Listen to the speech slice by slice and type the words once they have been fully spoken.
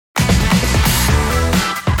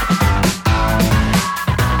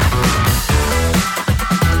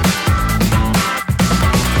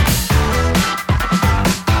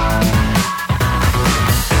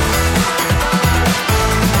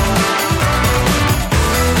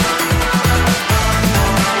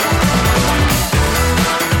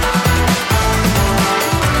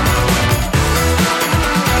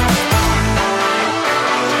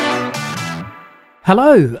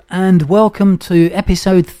Hello and welcome to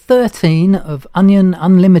episode 13 of Onion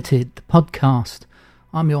Unlimited, the podcast.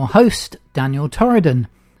 I'm your host, Daniel Torridon,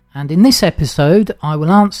 and in this episode I will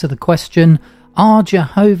answer the question, are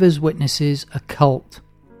Jehovah's Witnesses a cult?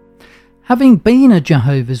 Having been a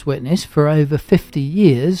Jehovah's Witness for over 50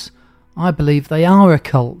 years, I believe they are a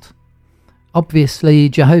cult. Obviously,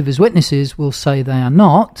 Jehovah's Witnesses will say they are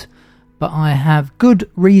not, but I have good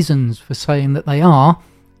reasons for saying that they are,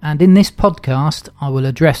 and in this podcast I will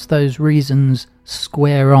address those reasons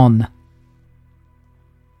square on.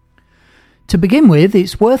 To begin with,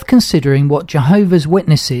 it's worth considering what Jehovah's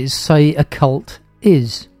Witnesses say a cult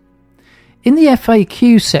is. In the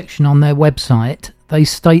FAQ section on their website, they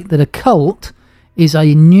state that a cult is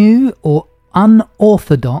a new or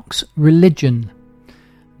unorthodox religion.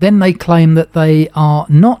 Then they claim that they are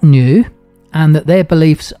not new and that their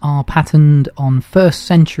beliefs are patterned on first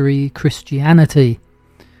century Christianity.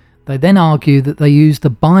 They then argue that they use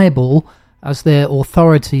the Bible as their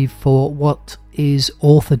authority for what is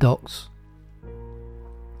orthodox.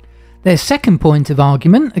 Their second point of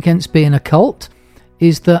argument against being a cult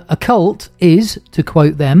is that a cult is, to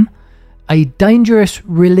quote them, a dangerous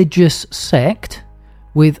religious sect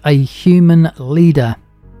with a human leader.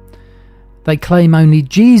 They claim only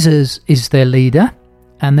Jesus is their leader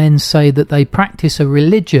and then say that they practice a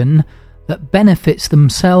religion that benefits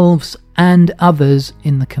themselves and others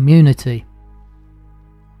in the community.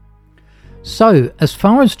 So, as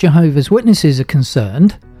far as Jehovah's Witnesses are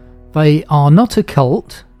concerned, they are not a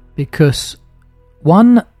cult because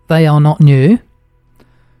 1. They are not new,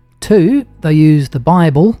 2. They use the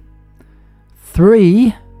Bible,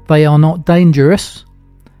 3. They are not dangerous,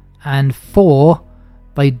 and 4.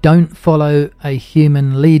 They don't follow a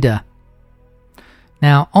human leader.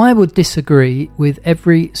 Now, I would disagree with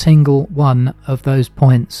every single one of those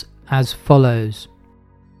points as follows.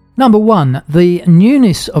 Number 1, the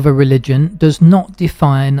newness of a religion does not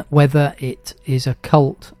define whether it is a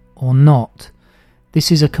cult or not.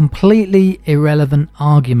 This is a completely irrelevant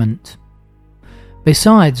argument.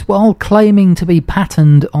 Besides, while claiming to be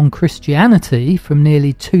patterned on Christianity from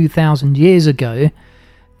nearly 2,000 years ago,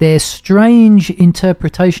 their strange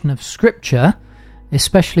interpretation of Scripture,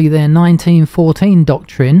 especially their 1914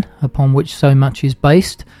 doctrine, upon which so much is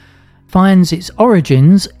based, finds its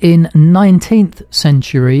origins in 19th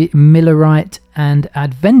century Millerite and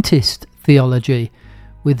Adventist theology,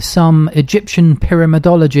 with some Egyptian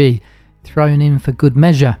pyramidology thrown in for good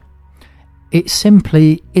measure. It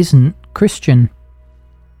simply isn't Christian.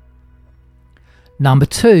 Number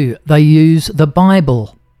 2, they use the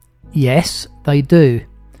Bible. Yes, they do.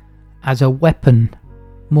 As a weapon.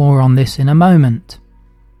 More on this in a moment.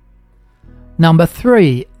 Number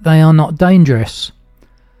 3, they are not dangerous.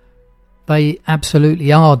 They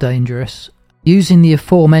absolutely are dangerous. Using the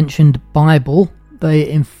aforementioned Bible, they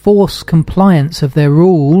enforce compliance of their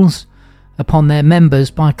rules upon their members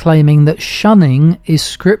by claiming that shunning is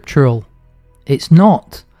scriptural. It's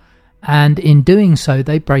not, and in doing so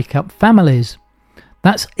they break up families.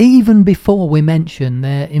 That's even before we mention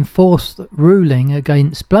their enforced ruling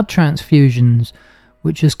against blood transfusions,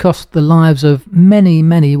 which has cost the lives of many,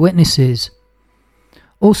 many witnesses.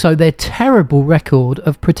 Also, their terrible record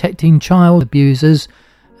of protecting child abusers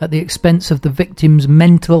at the expense of the victim's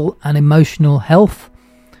mental and emotional health,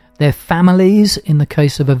 their families in the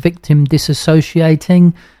case of a victim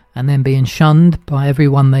disassociating and then being shunned by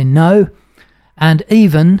everyone they know, and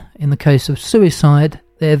even, in the case of suicide,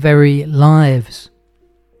 their very lives.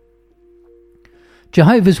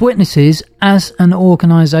 Jehovah's Witnesses, as an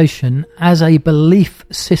organisation, as a belief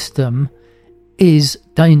system, is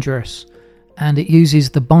dangerous, and it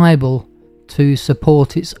uses the Bible to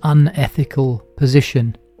support its unethical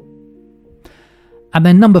position. And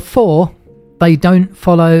then number 4, they don't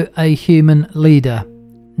follow a human leader.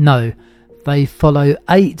 No, they follow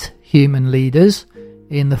 8 human leaders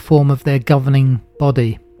in the form of their governing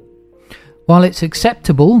body. While it's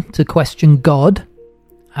acceptable to question God,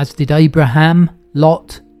 as did Abraham,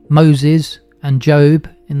 Lot, Moses and Job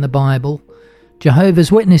in the Bible,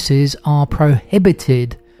 Jehovah's Witnesses are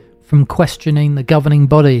prohibited from questioning the governing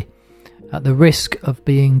body at the risk of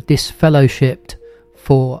being disfellowshipped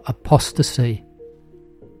for apostasy.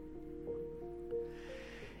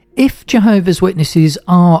 If Jehovah's Witnesses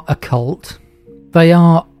are a cult, they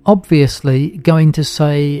are obviously going to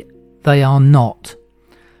say they are not,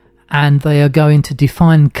 and they are going to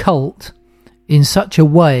define cult in such a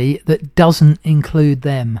way that doesn't include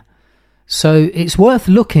them. So it's worth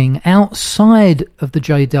looking outside of the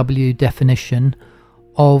JW definition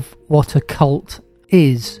of what a cult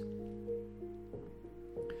is.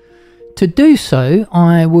 To do so,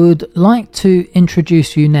 I would like to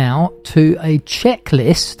introduce you now to a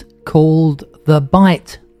checklist called the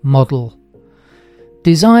BITE model.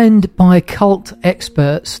 Designed by cult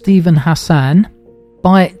expert Steven Hassan,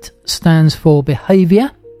 BITE stands for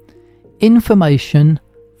Behaviour, Information,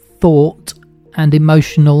 Thought and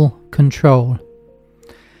Emotional Control.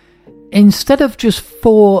 Instead of just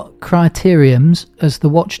 4 criterions as the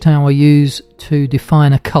Watchtower use to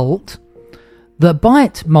define a cult, the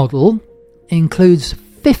BITE model includes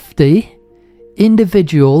 50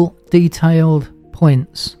 individual detailed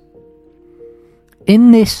points.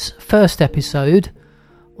 In this first episode,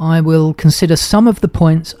 I will consider some of the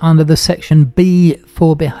points under the section B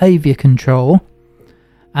for behaviour control,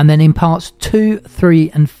 and then in parts 2,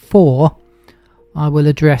 3 and 4 I will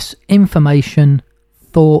address information,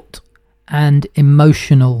 thought and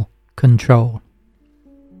emotional control.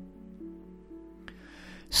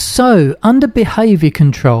 So, under behaviour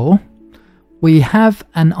control, we have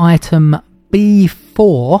an item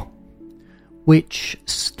B4 which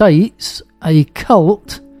states a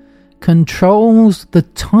cult controls the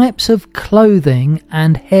types of clothing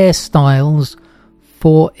and hairstyles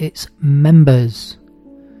for its members.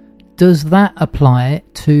 Does that apply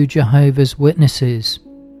to Jehovah's Witnesses?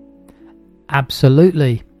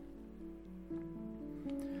 Absolutely.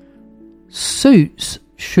 Suits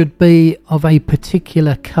should be of a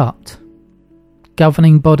particular cut.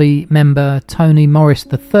 Governing body member Tony Morris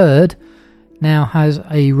III now has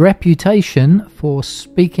a reputation for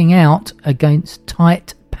speaking out against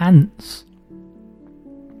tight pants.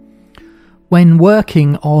 When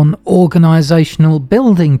working on organisational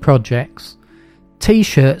building projects,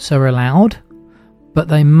 T-shirts are allowed, but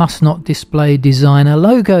they must not display designer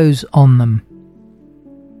logos on them.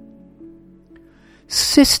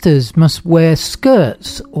 Sisters must wear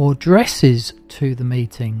skirts or dresses to the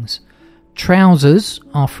meetings. Trousers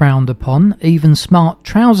are frowned upon, even smart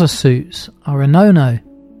trouser suits are a no-no.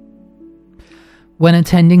 When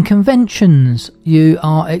attending conventions, you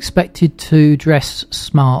are expected to dress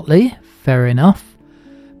smartly, fair enough,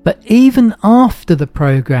 but even after the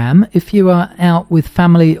programme, if you are out with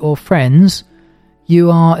family or friends, you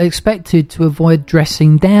are expected to avoid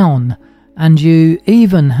dressing down, and you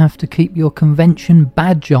even have to keep your convention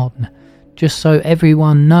badge on, just so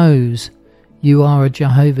everyone knows you are a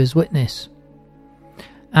Jehovah's Witness.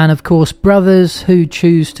 And of course, brothers who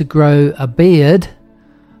choose to grow a beard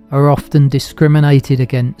are often discriminated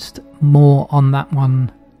against. More on that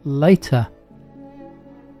one later.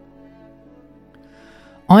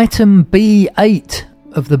 Item B8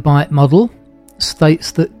 of the BITE model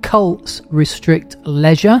states that cults restrict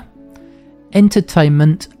leisure,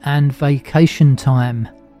 entertainment and vacation time.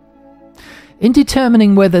 In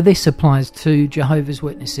determining whether this applies to Jehovah's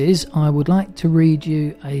Witnesses, I would like to read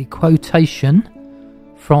you a quotation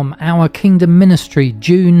from Our Kingdom Ministry,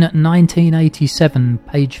 June 1987,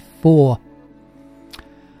 page 4.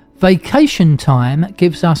 Vacation time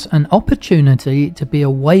gives us an opportunity to be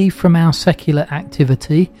away from our secular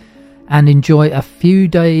activity and enjoy a few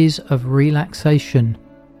days of relaxation.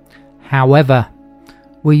 However,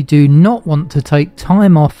 we do not want to take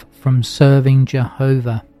time off from serving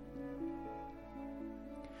Jehovah.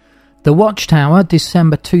 The Watchtower,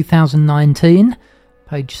 December 2019,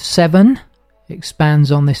 page 7,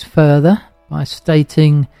 expands on this further by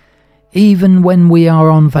stating, even when we are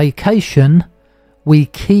on vacation, we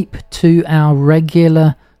keep to our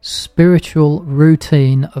regular spiritual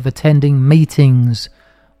routine of attending meetings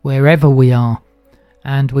wherever we are,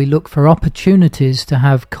 and we look for opportunities to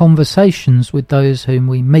have conversations with those whom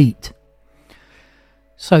we meet.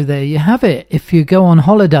 So there you have it. If you go on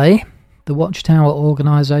holiday, the Watchtower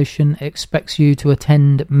organisation expects you to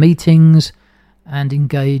attend meetings and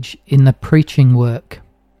engage in the preaching work.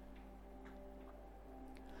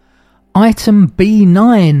 Item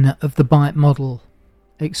B9 of the BITE model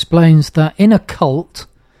explains that in a cult,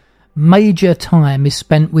 major time is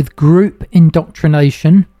spent with group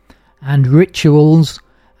indoctrination and rituals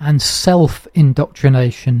and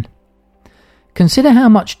self-indoctrination. Consider how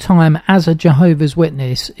much time as a Jehovah's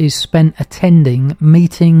Witness is spent attending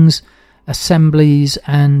meetings, assemblies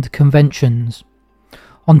and conventions.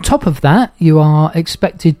 On top of that, you are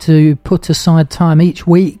expected to put aside time each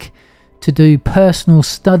week to do personal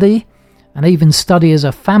study and even study as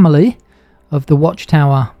a family of the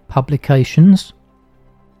Watchtower publications.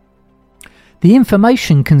 The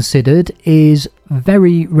information considered is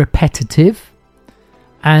very repetitive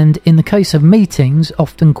and, in the case of meetings,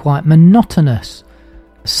 often quite monotonous.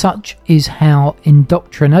 Such is how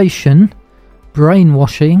indoctrination,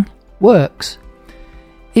 brainwashing, works.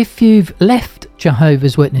 If you've left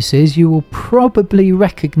Jehovah's Witnesses, you will probably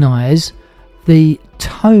recognise the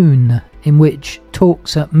tone in which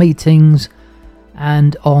talks at meetings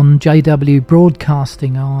and on JW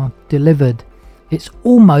Broadcasting are delivered. It's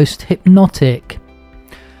almost hypnotic.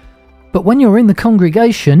 But when you're in the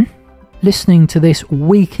congregation, listening to this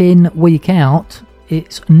week in, week out,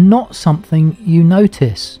 it's not something you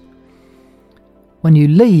notice. When you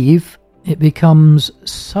leave, it becomes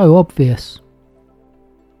so obvious.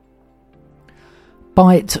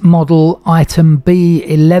 Byte model item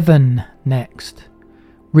B11 next.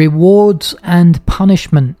 Rewards and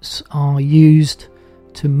punishments are used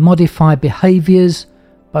to modify behaviours,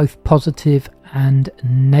 both positive and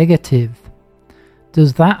negative.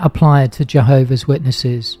 Does that apply to Jehovah's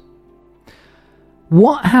Witnesses?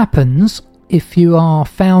 What happens if you are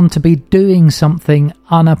found to be doing something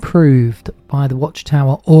unapproved by the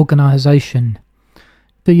Watchtower organisation?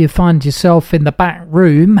 Do you find yourself in the back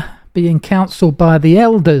room being counselled by the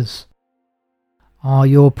elders? Are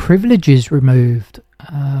your privileges removed?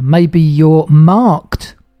 Maybe you're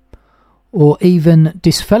marked or even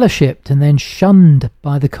disfellowshipped and then shunned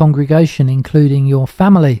by the congregation, including your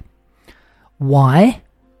family. Why?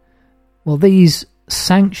 Well, these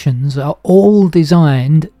sanctions are all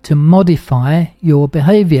designed to modify your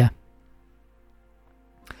behaviour.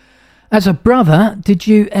 As a brother, did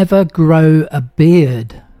you ever grow a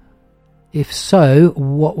beard? If so,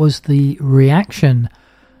 what was the reaction?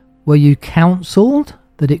 Were you counselled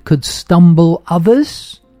that it could stumble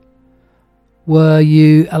others? Were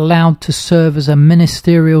you allowed to serve as a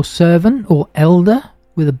ministerial servant or elder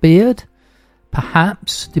with a beard?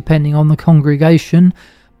 Perhaps, depending on the congregation,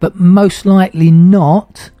 but most likely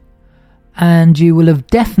not, and you will have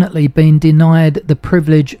definitely been denied the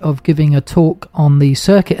privilege of giving a talk on the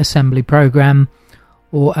Circuit Assembly programme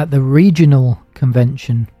or at the regional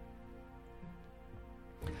convention.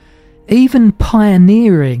 Even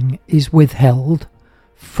pioneering is withheld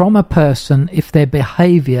from a person if their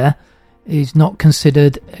behaviour is not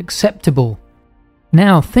considered acceptable.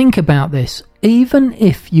 Now think about this. Even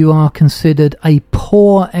if you are considered a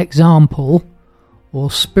poor example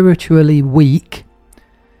or spiritually weak,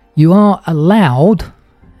 you are allowed,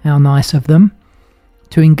 how nice of them,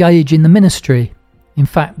 to engage in the ministry. In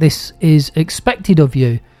fact, this is expected of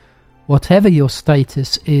you, whatever your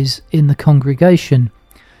status is in the congregation.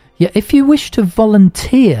 Yet if you wish to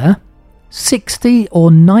volunteer 60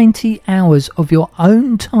 or 90 hours of your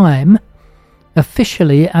own time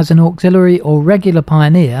officially as an auxiliary or regular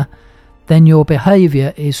pioneer, then your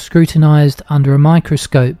behaviour is scrutinised under a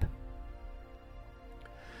microscope.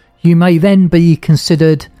 You may then be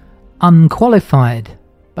considered unqualified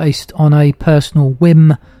based on a personal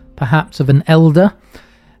whim, perhaps of an elder,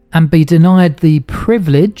 and be denied the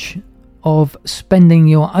privilege of spending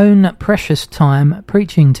your own precious time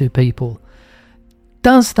preaching to people.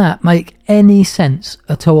 Does that make any sense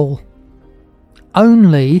at all?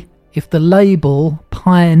 Only if the label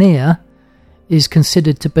pioneer is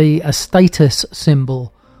considered to be a status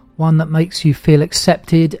symbol, one that makes you feel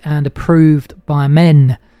accepted and approved by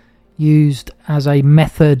men, used as a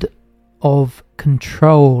method of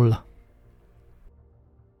control.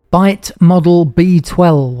 Byte model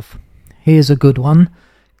B12. Here's a good one.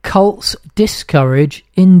 Cults discourage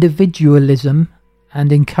individualism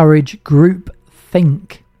and encourage group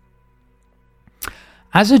think.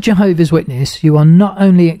 As a Jehovah's Witness, you are not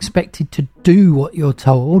only expected to do what you're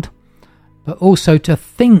told, but also to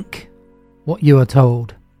think what you are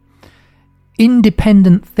told.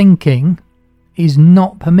 Independent thinking is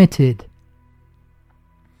not permitted.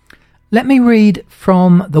 Let me read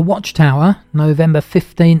from the Watchtower, November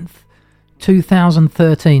 15th,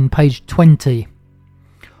 2013, page 20.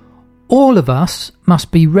 All of us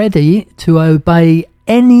must be ready to obey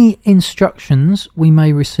any instructions we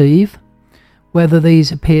may receive, whether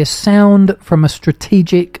these appear sound from a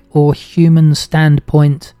strategic or human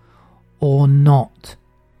standpoint or not.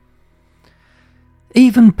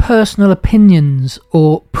 Even personal opinions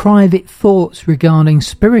or private thoughts regarding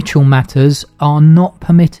spiritual matters are not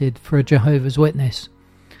permitted for a Jehovah's Witness.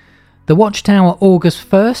 The Watchtower, August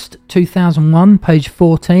 1st, 2001, page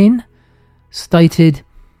 14, stated,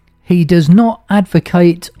 "He does not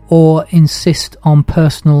advocate or insist on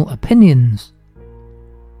personal opinions."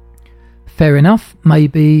 Fair enough,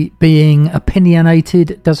 maybe being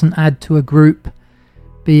opinionated doesn't add to a group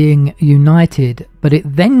being united, but it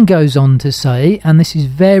then goes on to say, and this is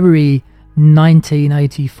very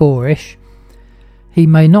 1984-ish, he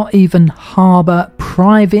may not even harbour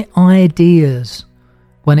private ideas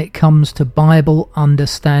when it comes to Bible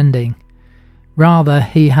understanding. Rather,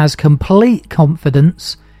 he has complete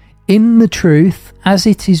confidence in the truth as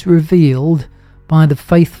it is revealed by the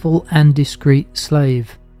faithful and discreet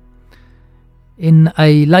slave. In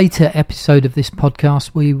a later episode of this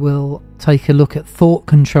podcast, we will take a look at thought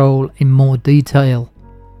control in more detail.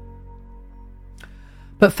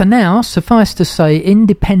 But for now, suffice to say,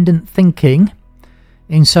 independent thinking,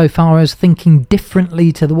 insofar as thinking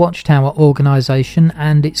differently to the Watchtower organisation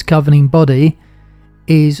and its governing body,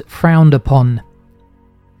 is frowned upon.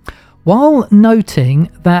 While noting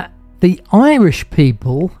that the Irish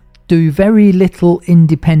people do very little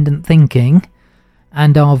independent thinking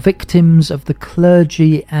and are victims of the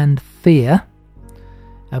clergy and fear,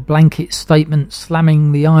 a blanket statement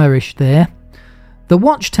slamming the Irish there, the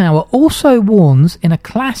Watchtower also warns, in a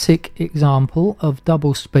classic example of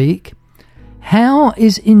doublespeak, how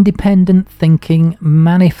is independent thinking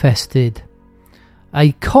manifested?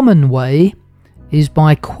 A common way is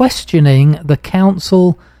by questioning the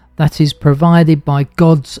counsel that is provided by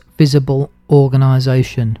God's visible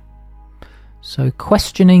organisation. So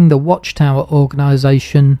questioning the Watchtower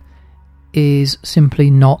organisation is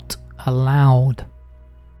simply not allowed.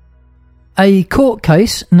 A court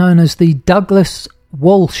case known as the Douglas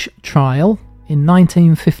Walsh trial in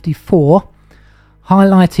 1954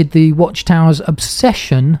 highlighted the Watchtower's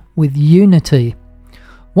obsession with unity.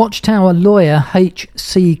 Watchtower lawyer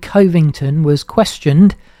H.C. Covington was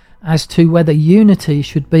questioned as to whether unity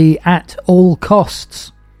should be at all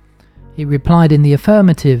costs. He replied in the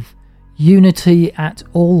affirmative. Unity at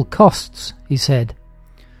all costs, he said.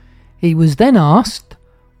 He was then asked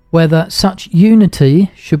whether such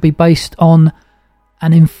unity should be based on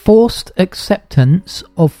an enforced acceptance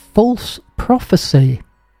of false prophecy,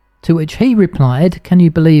 to which he replied, can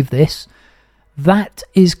you believe this? That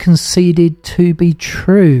is conceded to be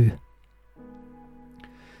true.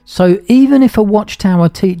 So even if a Watchtower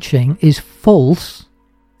teaching is false,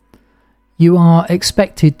 you are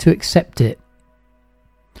expected to accept it.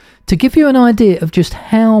 To give you an idea of just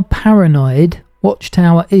how paranoid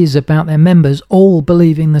Watchtower is about their members all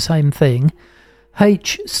believing the same thing,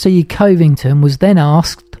 H.C. Covington was then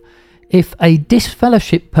asked if a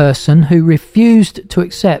disfellowship person who refused to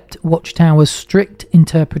accept Watchtower's strict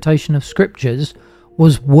interpretation of scriptures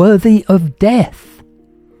was worthy of death.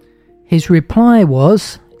 His reply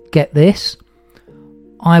was, get this,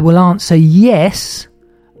 I will answer yes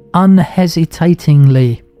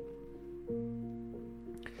unhesitatingly.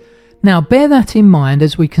 Now bear that in mind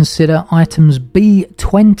as we consider items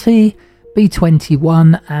B20,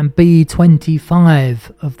 B21 and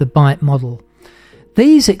B25 of the Bite model.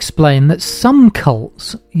 These explain that some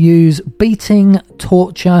cults use beating,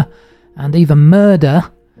 torture and even murder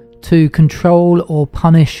to control or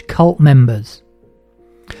punish cult members.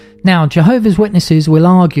 Now Jehovah's Witnesses will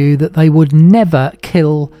argue that they would never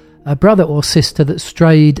kill a brother or sister that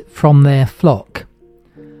strayed from their flock.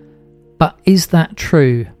 But is that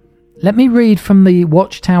true? Let me read from the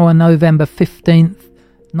Watchtower November 15th,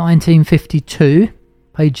 1952,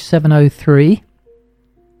 page 703.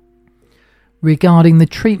 Regarding the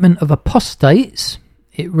treatment of apostates,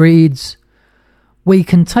 it reads, we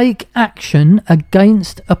can take action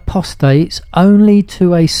against apostates only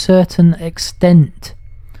to a certain extent.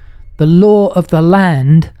 The law of the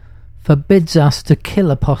land forbids us to kill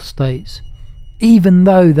apostates, even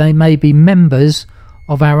though they may be members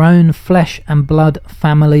of our own flesh and blood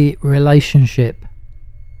family relationship.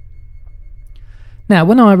 Now,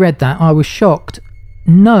 when I read that, I was shocked.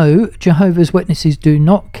 No, Jehovah's Witnesses do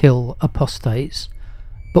not kill apostates.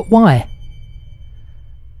 But why?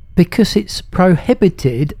 Because it's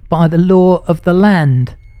prohibited by the law of the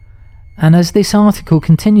land. And as this article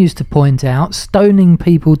continues to point out, stoning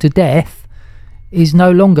people to death is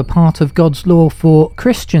no longer part of God's law for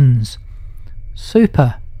Christians.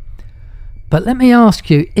 Super. But let me ask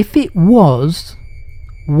you, if it was,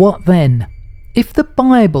 what then? If the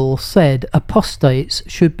Bible said apostates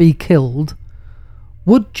should be killed,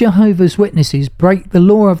 would Jehovah's Witnesses break the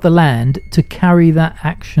law of the land to carry that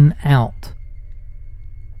action out?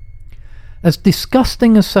 As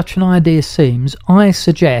disgusting as such an idea seems, I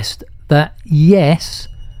suggest that yes,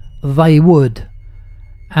 they would.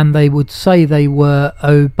 And they would say they were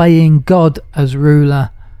obeying God as ruler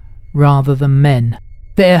rather than men.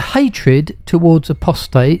 Their hatred towards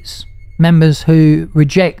apostates, members who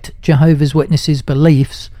reject Jehovah's Witnesses'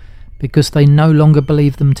 beliefs because they no longer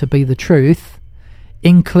believe them to be the truth,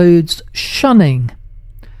 includes shunning.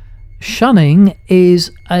 Shunning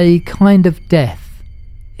is a kind of death.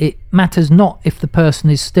 It matters not if the person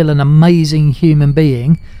is still an amazing human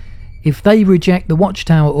being. If they reject the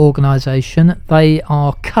Watchtower organisation, they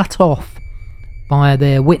are cut off by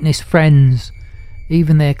their witness friends,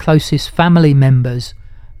 even their closest family members,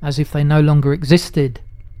 as if they no longer existed.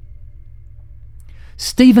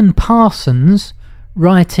 Stephen Parsons,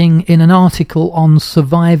 writing in an article on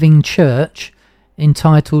Surviving Church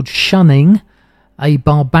entitled Shunning, a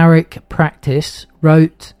Barbaric Practice,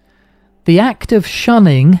 wrote, "The act of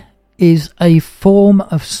shunning is a form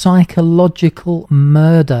of psychological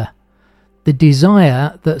murder, the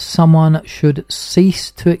desire that someone should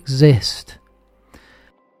cease to exist.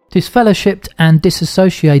 Disfellowshipped and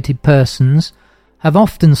disassociated persons have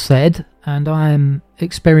often said, and I am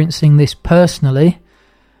experiencing this personally,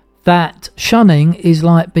 that shunning is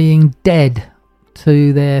like being dead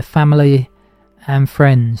to their family and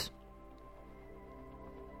friends."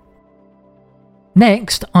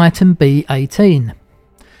 Next, item B18.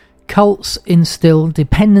 Cults instill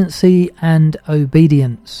dependency and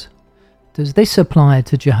obedience. Does this apply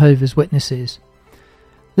to Jehovah's Witnesses?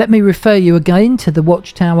 Let me refer you again to the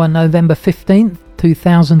Watchtower, November 15th,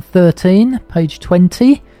 2013, page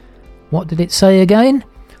 20. What did it say again?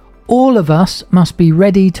 "All of us must be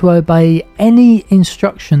ready to obey any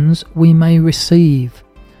instructions we may receive,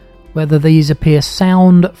 whether these appear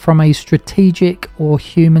sound from a strategic or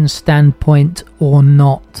human standpoint or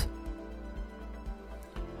not.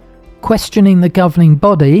 Questioning the governing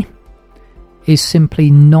body is simply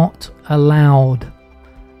not allowed."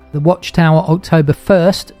 The Watchtower, October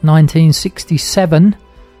 1st, 1967,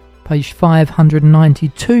 page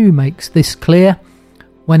 592 makes this clear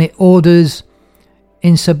when it orders,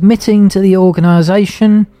 "In submitting to the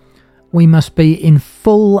organisation, we must be in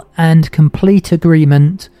full and complete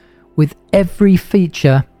agreement with every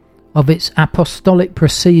feature of its apostolic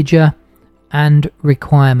procedure and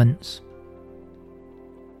requirements."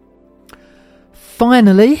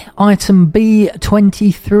 Finally, item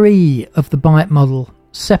B23 of the Bite model,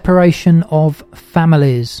 separation of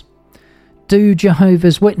families. Do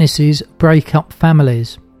Jehovah's Witnesses break up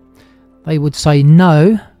families? They would say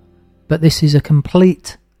no, but this is a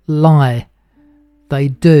complete lie. They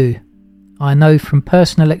do. I know from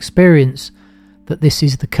personal experience that this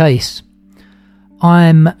is the case.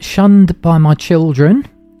 I'm shunned by my children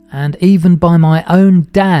and even by my own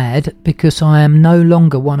dad because I am no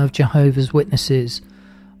longer one of Jehovah's Witnesses.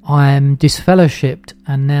 I am disfellowshipped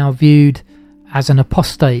and now viewed as an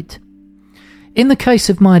apostate. In the case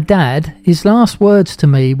of my dad, his last words to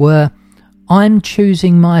me were, "I'm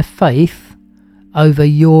choosing my faith over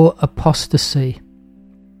your apostasy."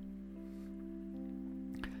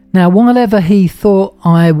 Now, while ever he thought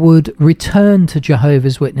I would return to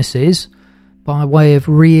Jehovah's Witnesses by way of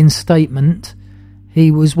reinstatement, he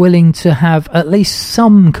was willing to have at least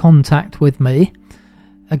some contact with me,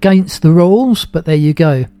 against the rules, but there you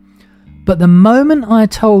go. But the moment I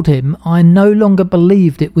told him I no longer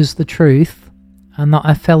believed it was the truth and that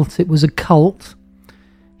I felt it was a cult,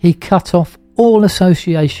 he cut off all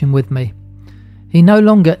association with me. He no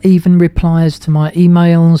longer even replies to my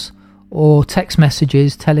emails or text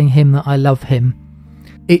messages telling him that I love him.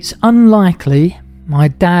 It's unlikely my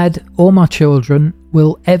dad or my children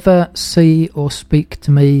will ever see or speak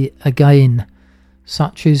to me again,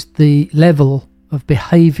 such is the level of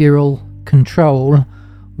behavioural control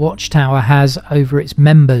Watchtower has over its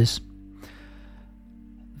members.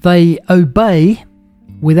 They obey,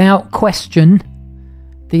 without question,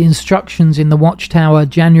 the instructions in the Watchtower,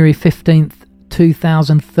 January 15th,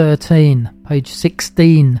 2013, page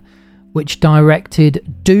 16, which directed,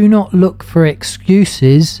 "Do not look for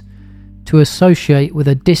excuses to associate with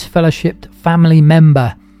a disfellowshipped family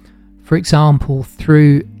member, for example,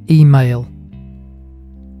 through email."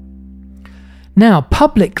 Now,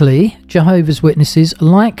 publicly, Jehovah's Witnesses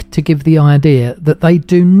like to give the idea that they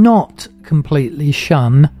do not completely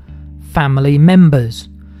shun family members.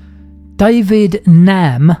 David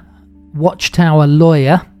Nam, Watchtower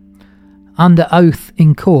lawyer, under oath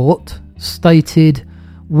in court, stated,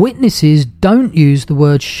 "Witnesses don't use the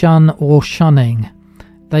word shun or shunning.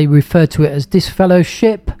 They refer to it as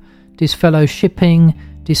disfellowship, disfellowshipping,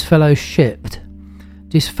 disfellowshipped.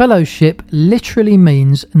 Disfellowship literally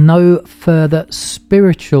means no further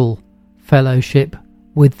spiritual fellowship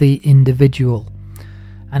with the individual."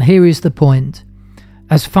 And here is the point.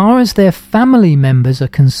 As far as their family members are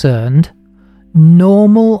concerned,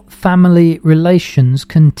 normal family relations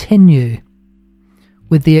continue,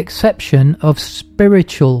 with the exception of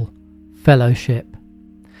spiritual fellowship.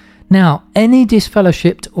 Now, any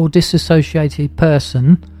disfellowshipped or disassociated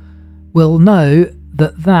person will know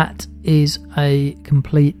that that is a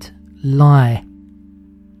complete lie.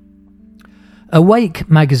 Awake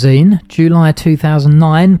magazine, July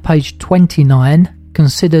 2009, page 29,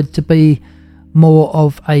 considered to be more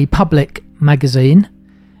of a public magazine,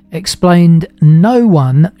 explained no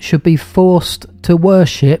one should be forced to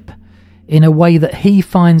worship in a way that he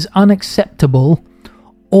finds unacceptable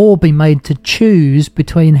or be made to choose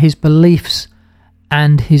between his beliefs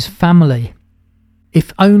and his family.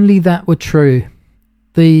 If only that were true.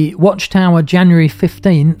 The Watchtower, January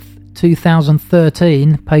 15th,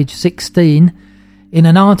 2013, page 16, in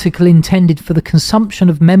an article intended for the consumption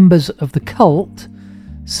of members of the cult,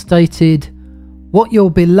 stated, "What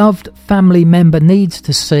your beloved family member needs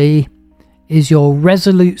to see is your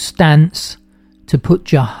resolute stance to put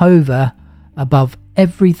Jehovah above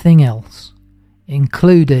everything else,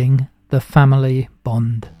 including the family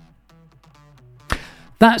bond."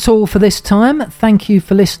 That's all for this time. Thank you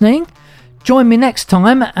for listening. Join me next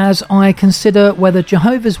time as I consider whether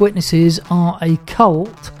Jehovah's Witnesses are a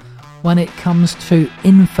cult when it comes to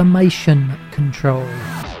information control.